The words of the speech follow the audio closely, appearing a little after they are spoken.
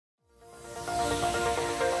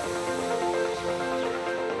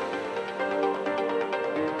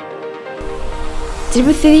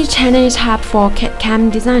ZW3D channel is hub for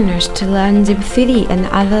CAD/CAM designers to learn ZW3D and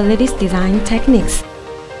other latest design techniques.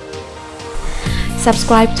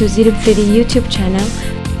 Subscribe to ZW3D YouTube channel.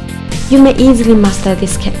 You may easily master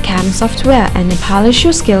this CAD/CAM software and polish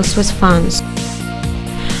your skills with fun.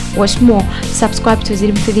 What's more, subscribe to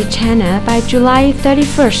ZW3D channel by July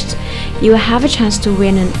 31st. You will have a chance to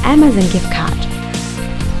win an Amazon gift card.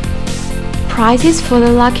 Prizes for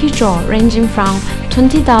the lucky draw ranging from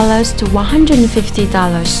 $20 to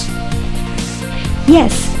 $150.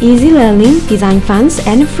 Yes, easy learning, design funds,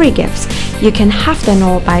 and free gifts. You can have them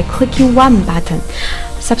all by clicking one button.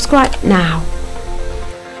 Subscribe now.